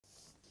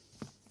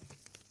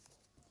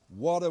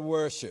What a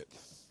worship.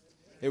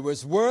 It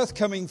was worth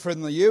coming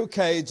from the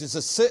UK just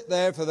to sit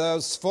there for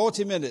those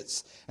 40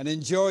 minutes and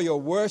enjoy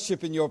your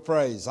worship and your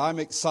praise. I'm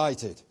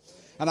excited.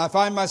 And I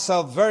find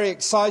myself very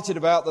excited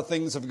about the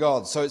things of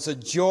God. So it's a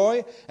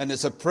joy and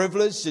it's a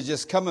privilege to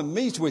just come and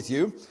meet with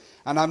you.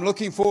 And I'm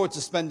looking forward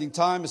to spending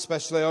time,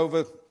 especially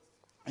over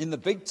in the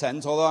big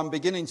tent, although I'm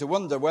beginning to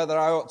wonder whether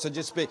I ought to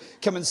just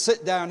come and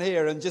sit down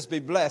here and just be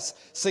blessed,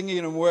 singing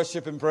and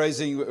worship and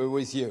praising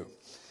with you.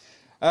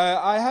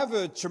 I have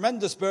a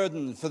tremendous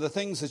burden for the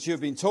things that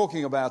you've been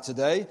talking about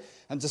today,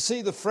 and to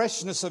see the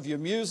freshness of your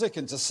music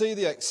and to see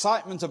the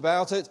excitement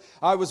about it,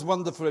 I was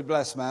wonderfully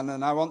blessed, man,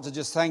 and I want to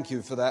just thank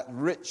you for that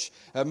rich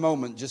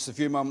moment just a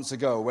few moments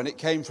ago when it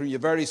came from your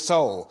very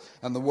soul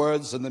and the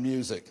words and the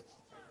music.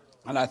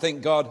 And I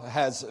think God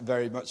has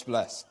very much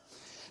blessed.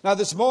 Now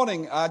this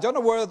morning, I don't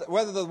know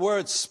whether the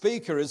word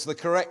speaker is the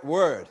correct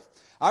word.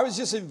 I was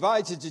just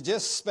invited to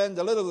just spend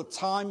a little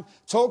time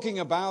talking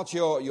about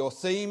your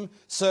theme,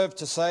 Serve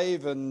to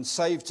Save and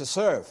Save to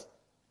Serve.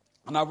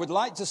 And I would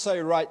like to say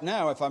right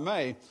now, if I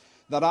may,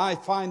 that I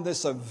find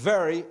this a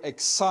very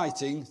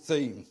exciting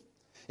theme.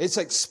 It's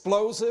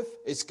explosive,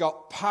 it's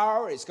got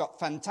power, it's got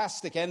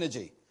fantastic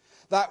energy.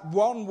 That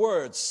one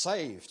word,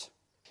 saved.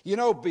 You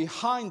know,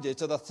 behind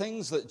it are the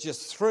things that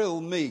just thrill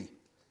me.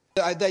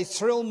 They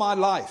thrill my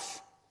life.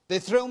 They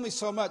thrill me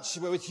so much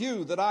with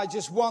you that I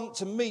just want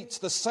to meet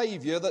the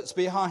Savior that's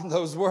behind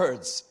those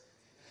words.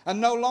 And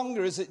no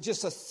longer is it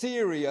just a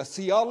theory, a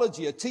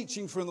theology, a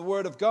teaching from the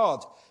Word of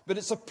God, but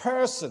it's a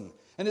person.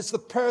 And it's the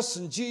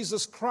person,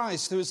 Jesus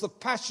Christ, who is the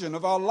passion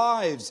of our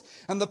lives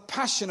and the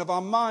passion of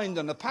our mind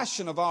and the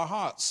passion of our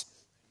hearts.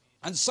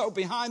 And so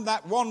behind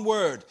that one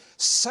word,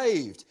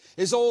 saved,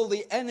 is all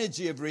the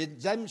energy of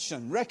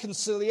redemption,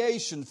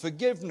 reconciliation,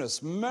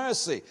 forgiveness,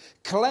 mercy,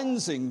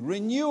 cleansing,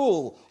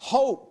 renewal,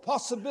 hope,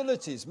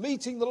 possibilities,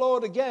 meeting the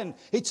Lord again,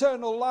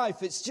 eternal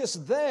life. It's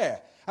just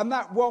there. And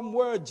that one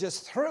word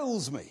just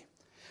thrills me.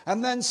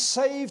 And then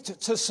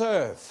saved to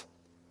serve.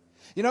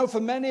 You know, for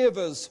many of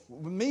us,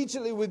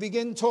 immediately we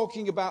begin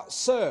talking about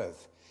serve.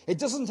 It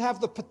doesn't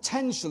have the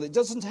potential, it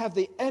doesn't have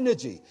the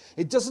energy,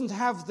 it doesn't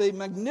have the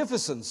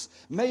magnificence,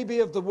 maybe,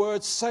 of the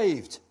word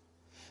saved.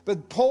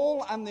 But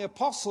Paul and the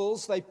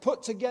apostles, they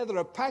put together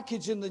a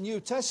package in the New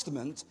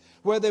Testament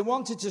where they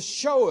wanted to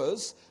show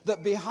us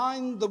that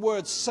behind the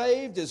word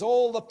saved is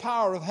all the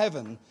power of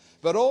heaven,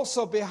 but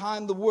also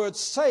behind the word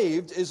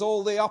saved is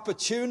all the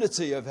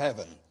opportunity of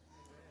heaven.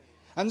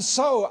 And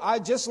so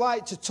I'd just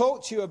like to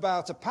talk to you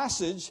about a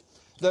passage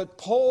that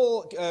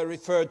Paul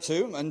referred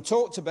to and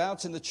talked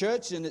about in the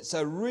church, and it's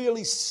a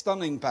really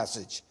stunning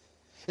passage.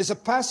 It's a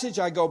passage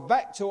I go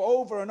back to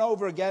over and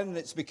over again, and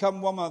it's become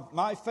one of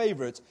my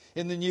favorite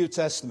in the New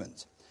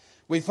Testament.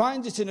 We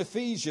find it in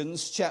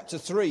Ephesians chapter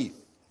 3.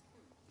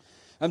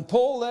 And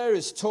Paul there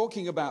is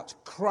talking about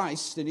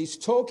Christ, and he's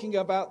talking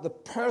about the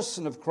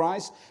person of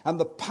Christ and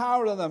the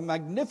power and the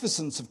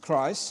magnificence of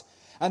Christ.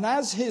 And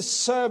as his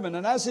sermon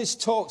and as his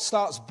talk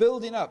starts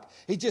building up,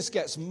 he just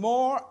gets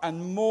more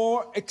and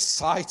more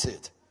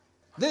excited.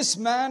 This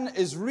man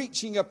is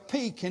reaching a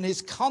peak in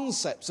his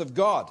concepts of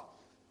God.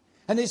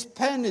 And his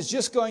pen is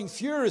just going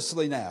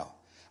furiously now.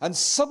 And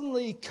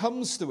suddenly he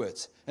comes to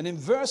it. And in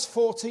verse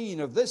 14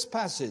 of this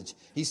passage,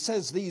 he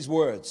says these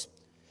words.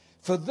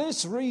 For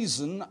this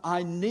reason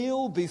I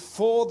kneel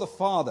before the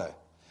Father,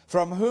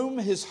 from whom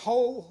his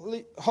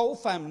whole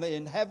family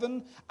in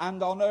heaven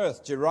and on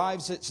earth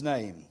derives its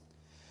name.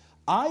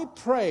 I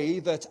pray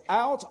that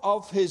out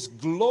of his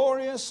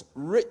glorious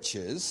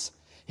riches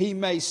he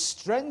may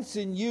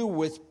strengthen you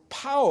with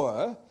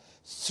power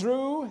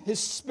through his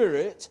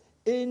Spirit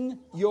in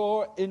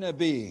your inner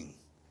being.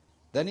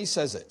 Then he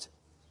says it.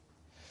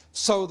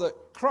 So that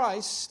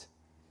Christ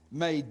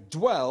may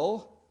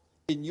dwell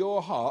in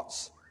your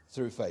hearts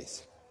through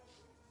faith.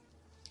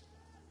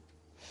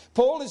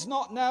 Paul is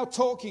not now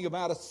talking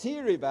about a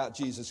theory about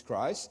Jesus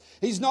Christ.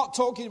 He's not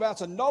talking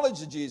about a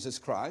knowledge of Jesus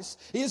Christ.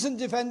 He isn't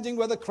defending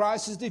whether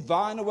Christ is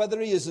divine or whether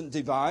he isn't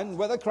divine,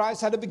 whether Christ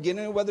had a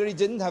beginning or whether he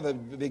didn't have a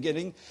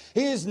beginning.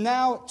 He is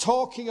now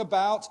talking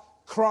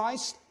about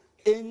Christ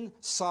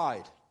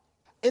inside,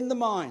 in the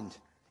mind,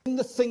 in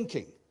the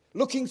thinking,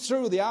 looking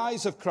through the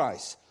eyes of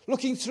Christ,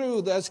 looking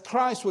through as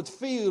Christ would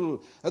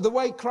feel, the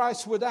way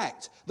Christ would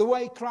act, the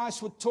way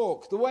Christ would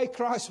talk, the way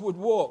Christ would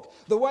walk,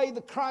 the way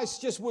that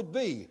Christ just would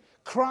be.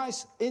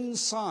 Christ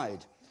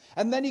inside.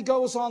 And then he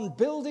goes on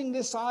building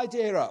this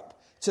idea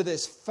up to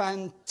this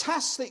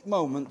fantastic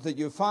moment that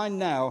you find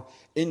now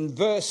in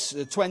verse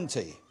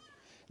 20.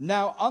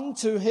 Now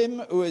unto him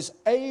who is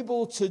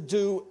able to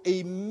do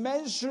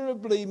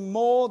immeasurably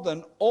more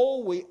than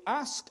all we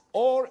ask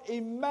or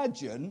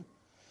imagine,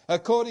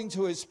 according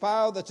to his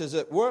power that is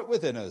at work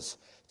within us,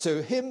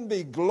 to him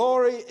be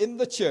glory in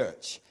the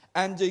church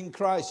and in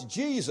Christ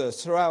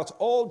Jesus throughout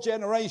all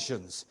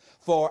generations,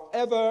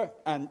 forever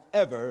and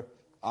ever.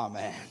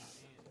 Amen.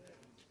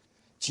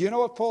 Do you know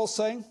what Paul's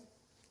saying?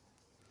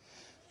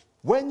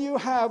 When you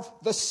have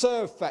the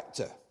serve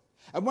factor,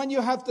 and when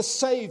you have the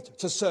saved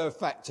to serve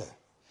factor,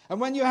 and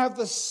when you have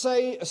the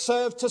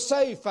serve to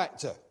save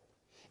factor,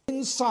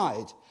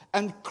 inside.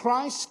 And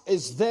Christ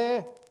is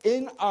there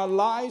in our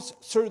lives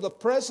through the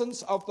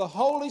presence of the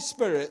Holy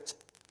Spirit.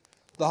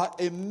 The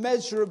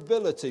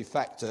immeasurability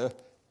factor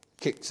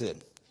kicks in.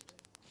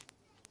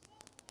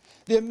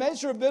 The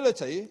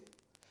immeasurability,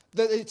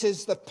 that it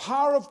is the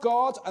power of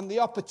God and the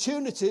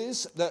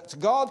opportunities that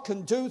God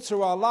can do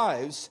through our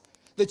lives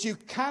that you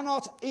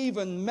cannot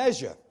even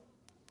measure.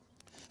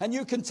 And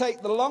you can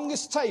take the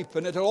longest tape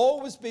and it'll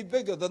always be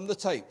bigger than the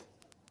tape.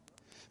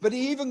 But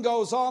he even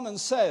goes on and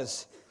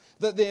says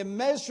that the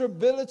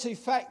immeasurability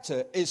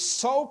factor is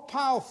so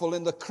powerful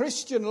in the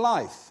Christian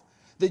life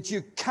that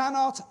you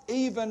cannot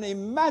even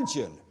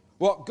imagine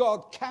what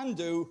God can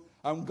do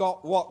and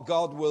what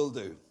God will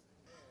do.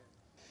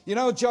 You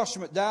know Josh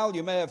McDowell,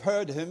 you may have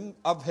heard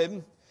of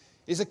him.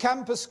 He's a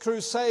campus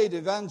crusade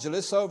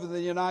evangelist over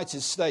the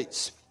United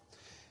States.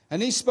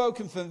 And he's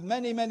spoken for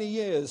many, many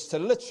years to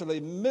literally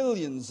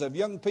millions of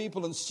young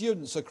people and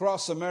students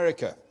across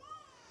America.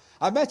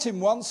 I met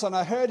him once and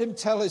I heard him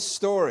tell his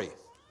story.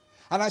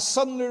 And I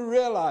suddenly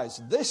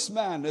realized this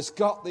man has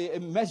got the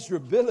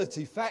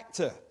immeasurability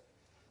factor.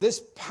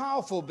 This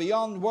powerful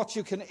beyond what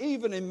you can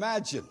even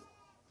imagine.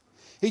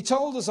 He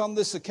told us on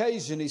this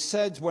occasion, he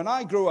said, when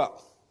I grew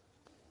up,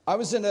 I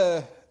was in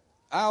a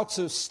out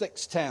of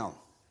sticks town,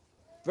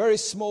 very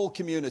small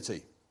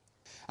community.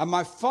 And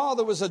my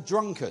father was a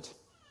drunkard.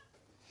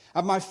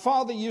 And my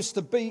father used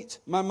to beat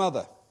my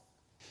mother.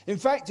 In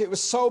fact, it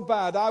was so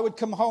bad, I would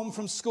come home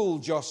from school,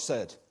 Josh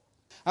said.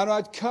 And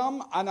I'd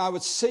come and I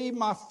would see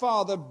my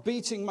father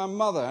beating my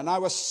mother. And I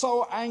was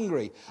so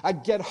angry.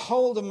 I'd get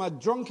hold of my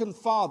drunken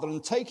father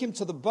and take him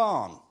to the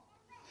barn.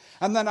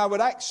 And then I would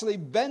actually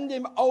bend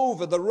him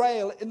over the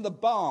rail in the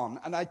barn.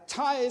 And I'd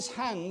tie his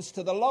hands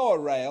to the lower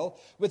rail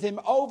with him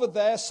over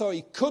there so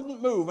he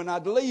couldn't move. And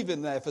I'd leave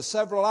him there for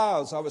several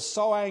hours. I was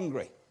so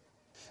angry.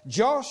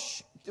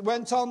 Josh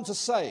went on to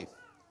say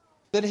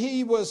that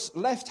he was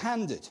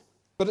left-handed.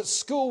 But at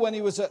school, when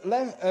he was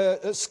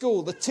at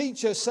school, the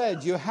teacher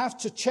said, you have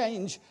to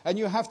change and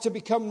you have to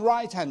become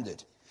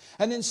right-handed.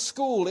 And in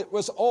school, it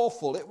was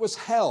awful. It was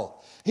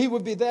hell. He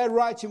would be there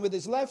writing with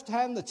his left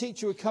hand. The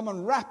teacher would come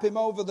and rap him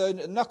over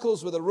the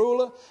knuckles with a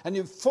ruler, and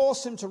you'd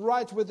force him to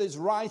write with his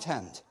right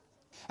hand.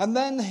 And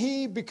then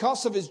he,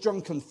 because of his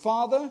drunken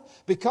father,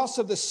 because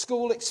of the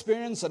school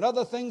experience and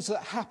other things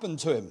that happened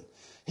to him,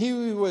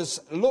 he was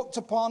looked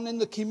upon in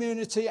the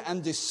community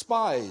and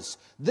despised.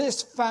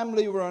 This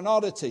family were an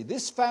oddity.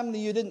 This family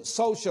you didn't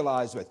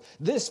socialize with.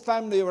 This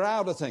family were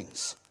out of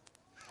things.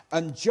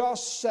 And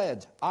Josh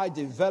said, I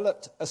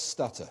developed a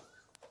stutter.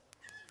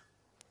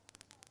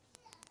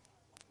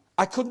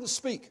 I couldn't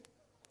speak.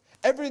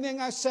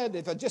 Everything I said,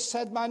 if I just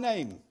said my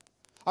name,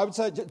 I would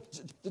say,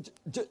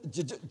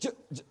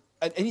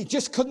 and he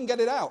just couldn't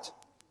get it out.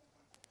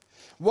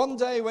 One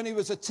day when he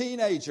was a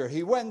teenager,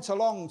 he went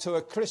along to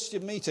a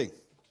Christian meeting.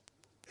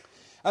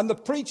 And the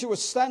preacher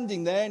was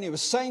standing there and he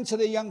was saying to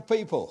the young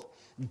people,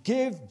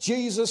 give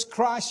Jesus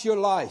Christ your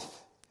life.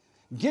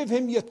 Give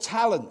him your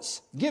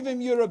talents. Give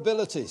him your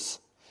abilities.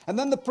 And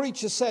then the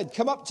preacher said,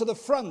 come up to the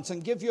front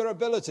and give your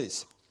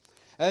abilities.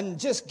 And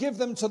just give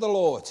them to the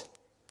Lord.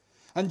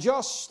 And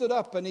Josh stood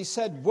up and he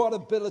said, what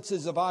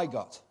abilities have I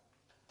got?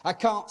 I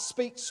can't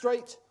speak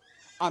straight.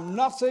 I'm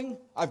nothing.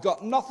 I've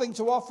got nothing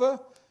to offer.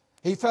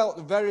 He felt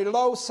very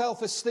low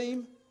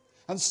self-esteem.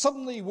 And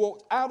suddenly he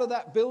walked out of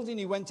that building.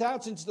 He went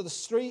out into the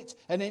street.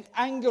 And in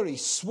anger he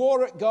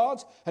swore at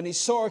God. And he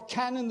saw a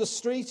can in the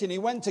street. And he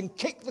went and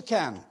kicked the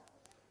can.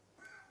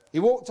 He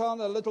walked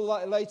on a little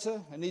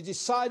later. And he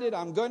decided,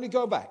 I'm going to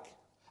go back.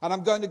 And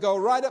I'm going to go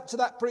right up to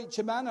that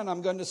preacher man. And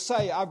I'm going to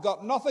say, I've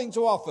got nothing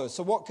to offer.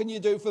 So what can you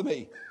do for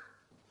me?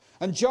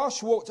 And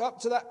Josh walked up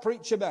to that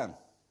preacher man.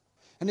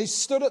 And he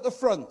stood at the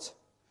front.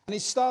 And he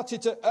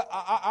started to,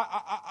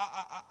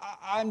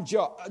 I'm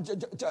Josh.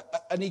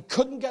 And he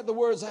couldn't get the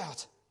words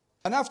out.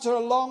 And after a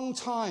long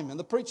time, and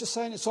the preacher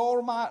saying, it's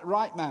all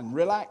right, man.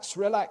 Relax.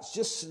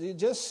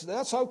 Just,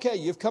 that's okay.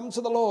 You've come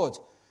to the Lord.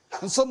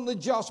 And suddenly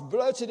Josh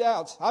blurted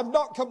out, I've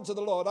not come to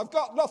the Lord. I've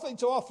got nothing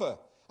to offer.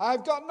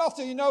 I've got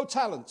nothing, no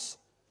talents.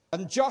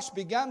 And Josh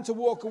began to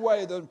walk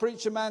away. The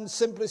preacher man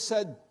simply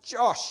said,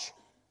 Josh,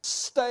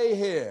 stay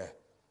here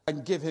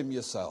and give him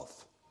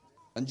yourself.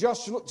 And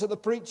Josh looked at the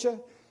preacher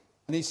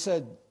and he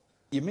said,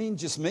 you mean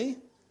just me?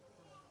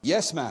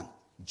 Yes, man,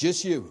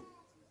 just you.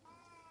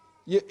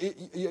 Do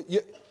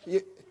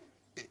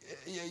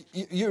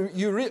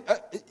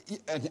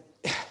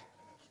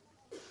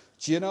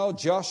you know,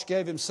 Josh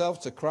gave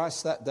himself to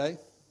Christ that day.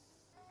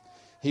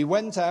 He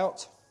went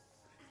out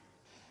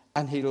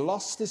and he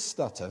lost his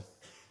stutter.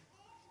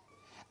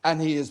 And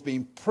he has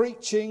been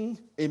preaching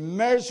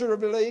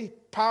immeasurably,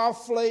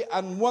 powerfully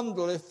and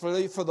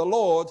wonderfully for the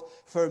Lord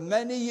for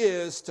many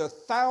years to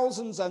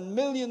thousands and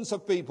millions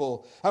of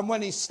people. And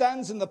when he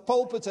stands in the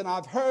pulpit, and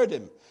I've heard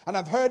him, and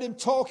I've heard him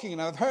talking,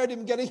 and I've heard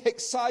him getting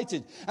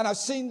excited, and I've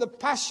seen the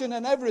passion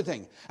and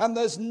everything, and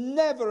there's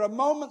never a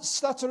moment's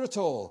stutter at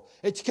all.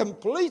 It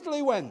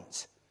completely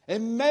went.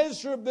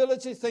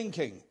 Immeasurability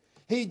thinking.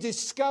 He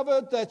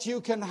discovered that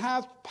you can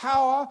have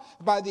power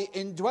by the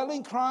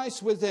indwelling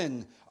Christ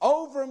within,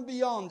 over and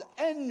beyond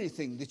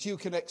anything that you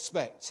can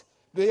expect,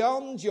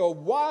 beyond your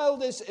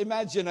wildest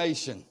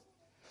imagination.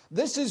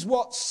 This is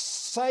what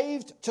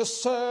saved to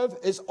serve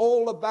is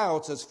all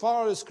about as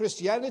far as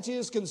Christianity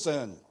is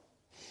concerned.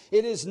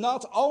 It is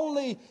not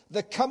only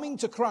the coming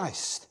to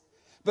Christ,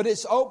 but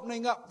it's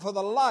opening up for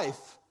the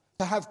life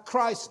to have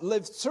Christ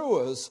live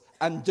through us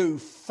and do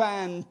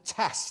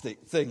fantastic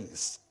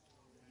things.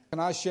 Can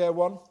I share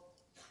one?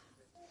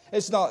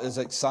 It's not as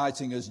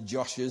exciting as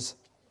Josh's.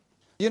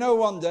 You know,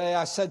 one day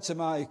I said to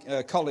my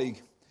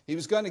colleague, he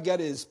was going to get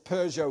his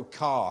Peugeot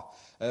car,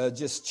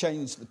 just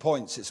change the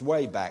points. It's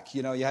way back.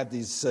 You know, you had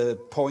these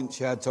points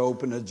you had to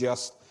open,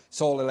 adjust.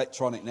 It's all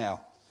electronic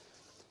now.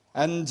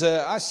 And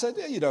I said,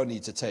 yeah, you don't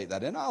need to take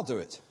that in. I'll do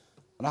it.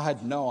 And I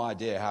had no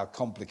idea how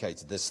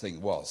complicated this thing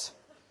was.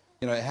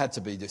 You know, it had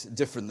to be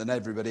different than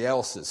everybody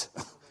else's.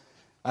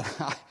 And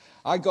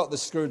I got the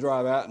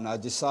screwdriver out and I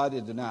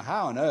decided, now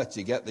how on earth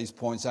do you get these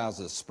points out of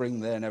the spring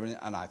there and everything?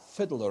 And I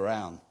fiddled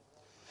around.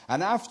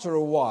 And after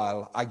a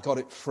while, I got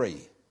it free.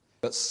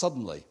 But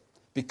suddenly,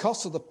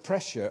 because of the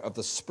pressure of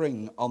the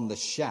spring on the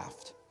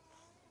shaft,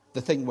 the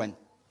thing went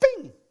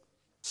bing!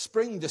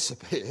 Spring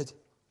disappeared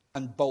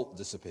and bolt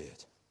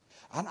disappeared.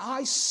 And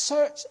I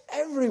searched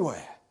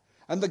everywhere.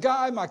 And the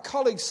guy, my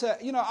colleague, said,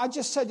 you know, I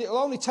just said it'll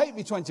only take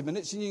me 20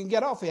 minutes and you can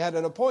get off. He had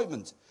an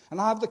appointment.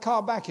 And I'll have the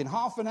car back in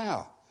half an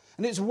hour.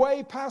 And it's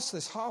way past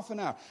this half an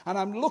hour. And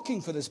I'm looking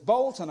for this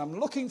bolt and I'm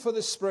looking for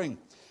this spring.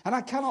 And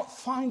I cannot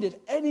find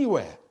it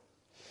anywhere.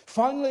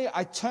 Finally,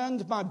 I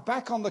turned my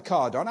back on the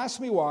car. Don't ask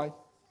me why.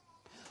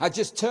 I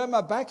just turned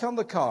my back on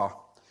the car.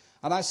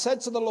 And I said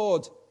to the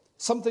Lord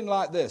something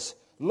like this.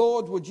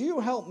 Lord, would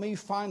you help me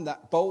find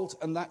that bolt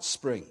and that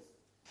spring?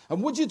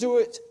 And would you do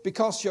it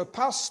because your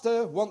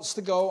pastor wants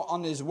to go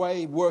on his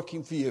way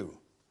working for you?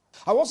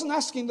 I wasn't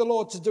asking the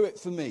Lord to do it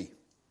for me.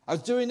 I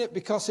was doing it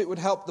because it would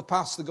help the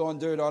pastor go and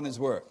do it on his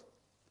work.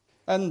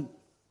 And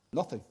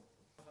nothing.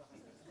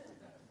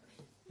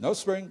 No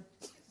spring.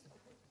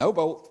 No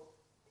bolt.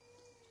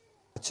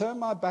 I turned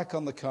my back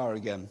on the car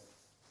again.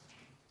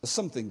 There's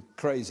something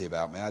crazy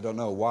about me. I don't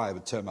know why I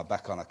would turn my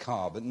back on a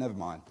car, but never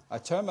mind. I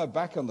turned my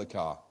back on the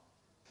car.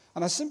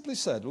 And I simply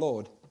said,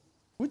 Lord,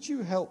 would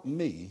you help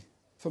me,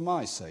 for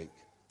my sake,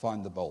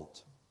 find the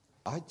bolt?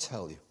 I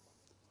tell you,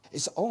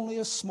 it's only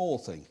a small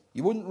thing.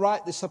 You wouldn't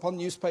write this up on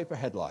newspaper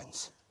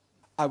headlines.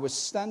 I was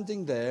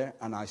standing there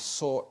and I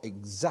saw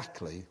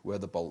exactly where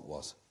the bolt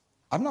was.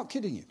 I'm not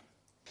kidding you.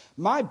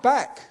 My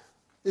back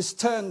is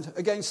turned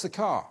against the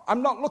car.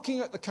 I'm not looking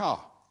at the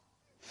car.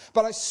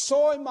 But I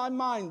saw in my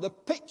mind the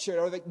picture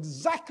of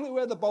exactly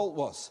where the bolt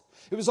was.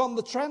 It was on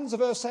the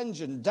transverse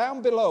engine,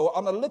 down below,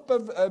 on a lip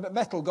of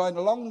metal going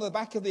along the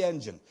back of the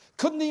engine.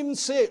 Couldn't even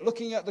see it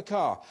looking at the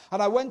car.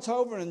 And I went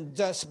over and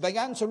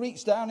began to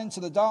reach down into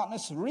the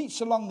darkness,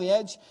 reached along the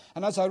edge.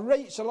 And as I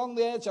reached along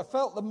the edge, I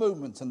felt the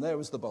movement, and there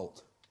was the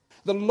bolt.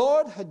 The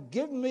Lord had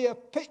given me a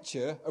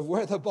picture of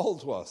where the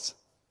bolt was.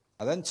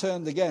 I then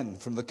turned again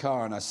from the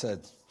car and I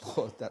said,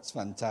 Lord, that's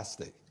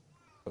fantastic,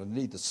 but I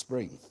need the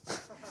spring.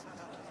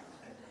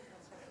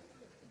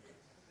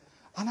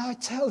 And I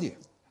tell you,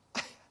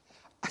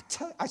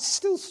 I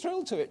still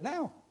thrill to it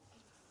now.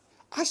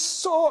 I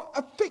saw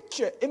a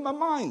picture in my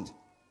mind.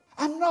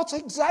 I'm not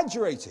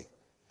exaggerating.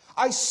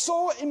 I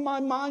saw in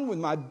my mind with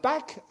my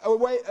back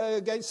away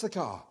against the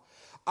car.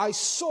 I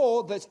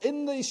saw that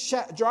in the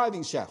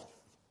driving shaft,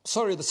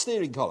 the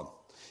steering column,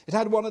 it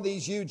had one of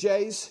these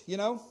UJs, you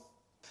know.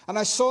 And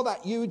I saw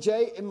that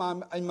UJ in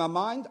my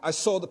mind. I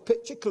saw the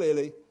picture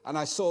clearly, and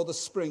I saw the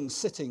spring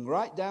sitting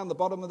right down the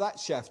bottom of that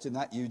shaft in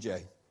that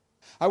UJ.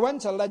 I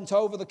leant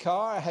over the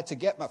car. I had to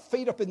get my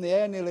feet up in the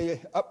air,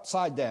 nearly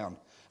upside down,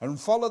 and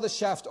follow the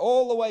shaft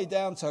all the way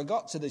down till I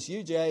got to this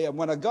UJ. And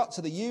when I got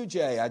to the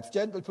UJ, I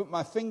gently put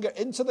my finger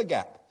into the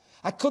gap.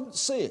 I couldn't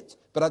see it,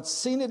 but I'd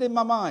seen it in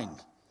my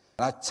mind.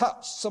 And I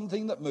touched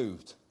something that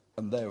moved,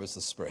 and there was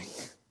the spring.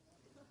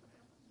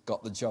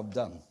 Got the job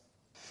done.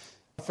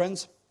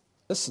 Friends,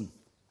 listen,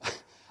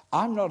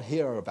 I'm not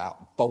here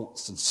about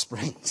bolts and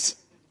springs.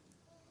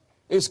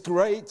 It's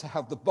great to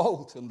have the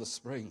bolt and the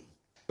spring.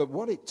 But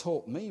what it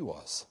taught me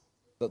was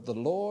that the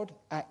Lord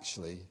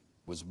actually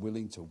was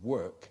willing to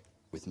work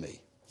with me.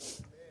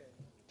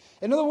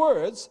 In other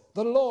words,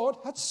 the Lord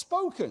had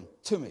spoken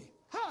to me.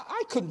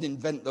 I couldn't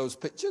invent those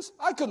pictures.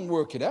 I couldn't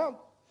work it out.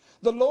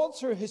 The Lord,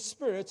 through his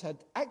Spirit, had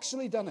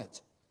actually done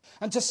it.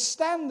 And to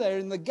stand there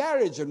in the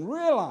garage and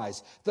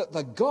realize that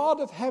the God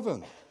of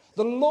heaven,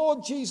 the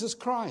Lord Jesus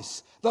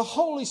Christ, the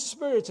Holy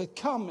Spirit had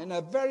come in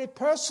a very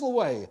personal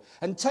way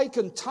and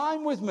taken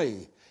time with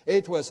me.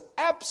 It was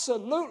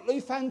absolutely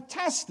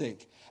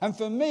fantastic. And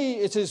for me,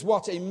 it is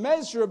what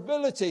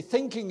immeasurability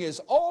thinking is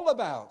all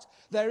about.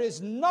 There is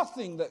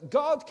nothing that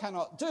God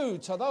cannot do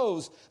to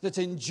those that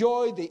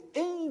enjoy the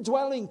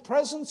indwelling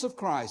presence of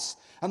Christ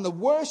and the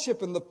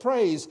worship and the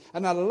praise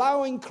and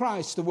allowing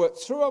Christ to work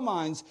through our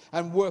minds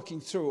and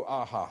working through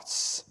our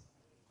hearts.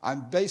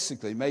 I'm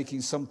basically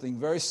making something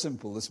very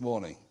simple this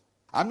morning.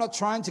 I'm not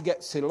trying to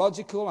get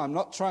theological. I'm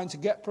not trying to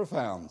get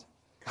profound.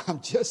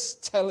 I'm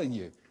just telling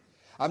you.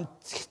 I'm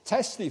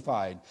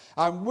testifying.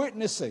 I'm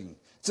witnessing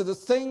to the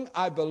thing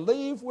I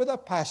believe with a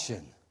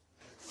passion.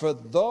 For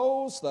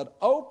those that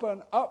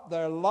open up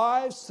their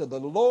lives to the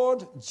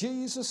Lord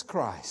Jesus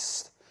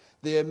Christ,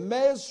 the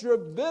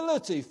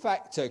immeasurability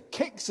factor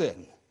kicks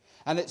in.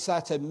 And it's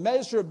that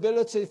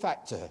immeasurability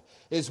factor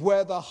is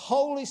where the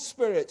Holy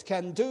Spirit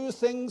can do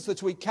things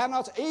that we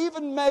cannot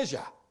even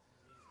measure.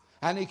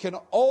 And he can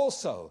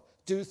also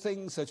do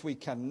things that we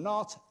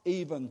cannot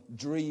even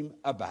dream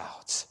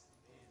about.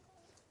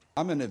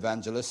 I'm an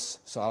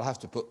evangelist, so I'll have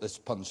to put this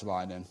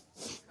punchline in.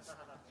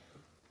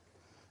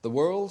 The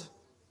world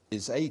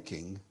is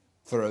aching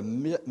for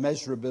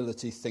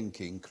immeasurability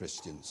thinking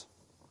Christians.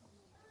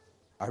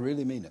 I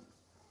really mean it.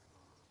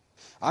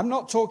 I'm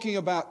not talking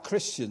about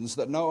Christians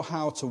that know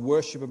how to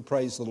worship and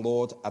praise the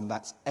Lord, and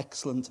that's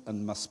excellent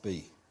and must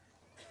be.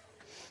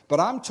 But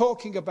I'm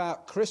talking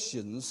about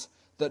Christians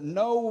that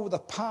know the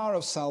power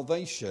of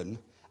salvation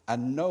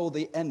and know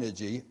the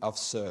energy of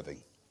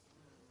serving.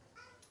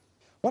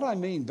 What I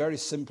mean very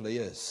simply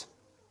is,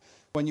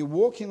 when you're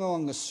walking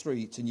along the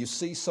street and you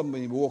see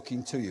somebody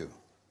walking to you,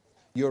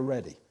 you're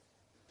ready.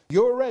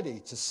 You're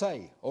ready to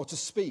say or to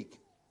speak.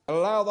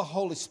 Allow the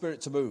Holy Spirit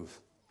to move.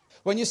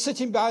 When you're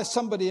sitting by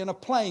somebody in a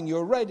plane,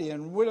 you're ready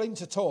and willing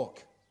to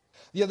talk.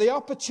 You're the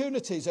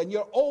opportunities, and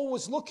you're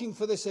always looking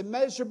for this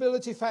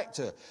immeasurability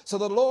factor so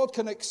the Lord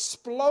can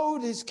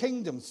explode his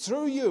kingdom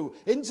through you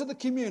into the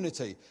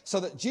community so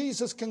that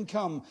Jesus can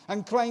come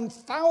and claim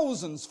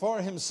thousands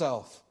for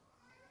himself.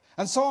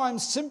 And so I'm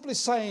simply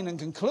saying and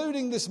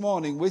concluding this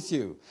morning with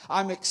you,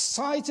 I'm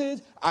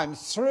excited, I'm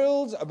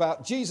thrilled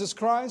about Jesus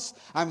Christ,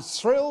 I'm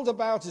thrilled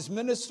about his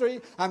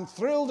ministry, I'm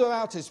thrilled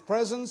about his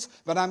presence,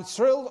 but I'm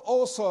thrilled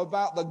also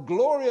about the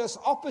glorious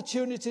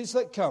opportunities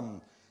that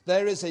come.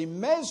 There is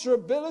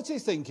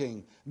immeasurability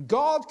thinking.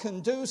 God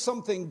can do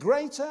something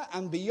greater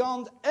and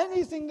beyond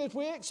anything that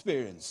we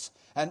experience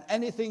and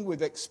anything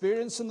we've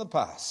experienced in the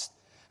past.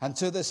 And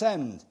to this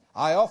end,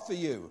 I offer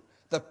you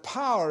the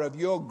power of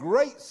your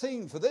great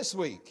theme for this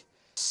week,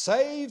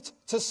 saved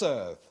to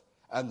serve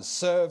and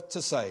served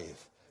to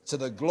save, to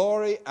the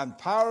glory and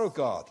power of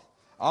God.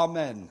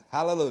 Amen.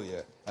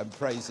 Hallelujah. And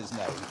praise his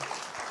name.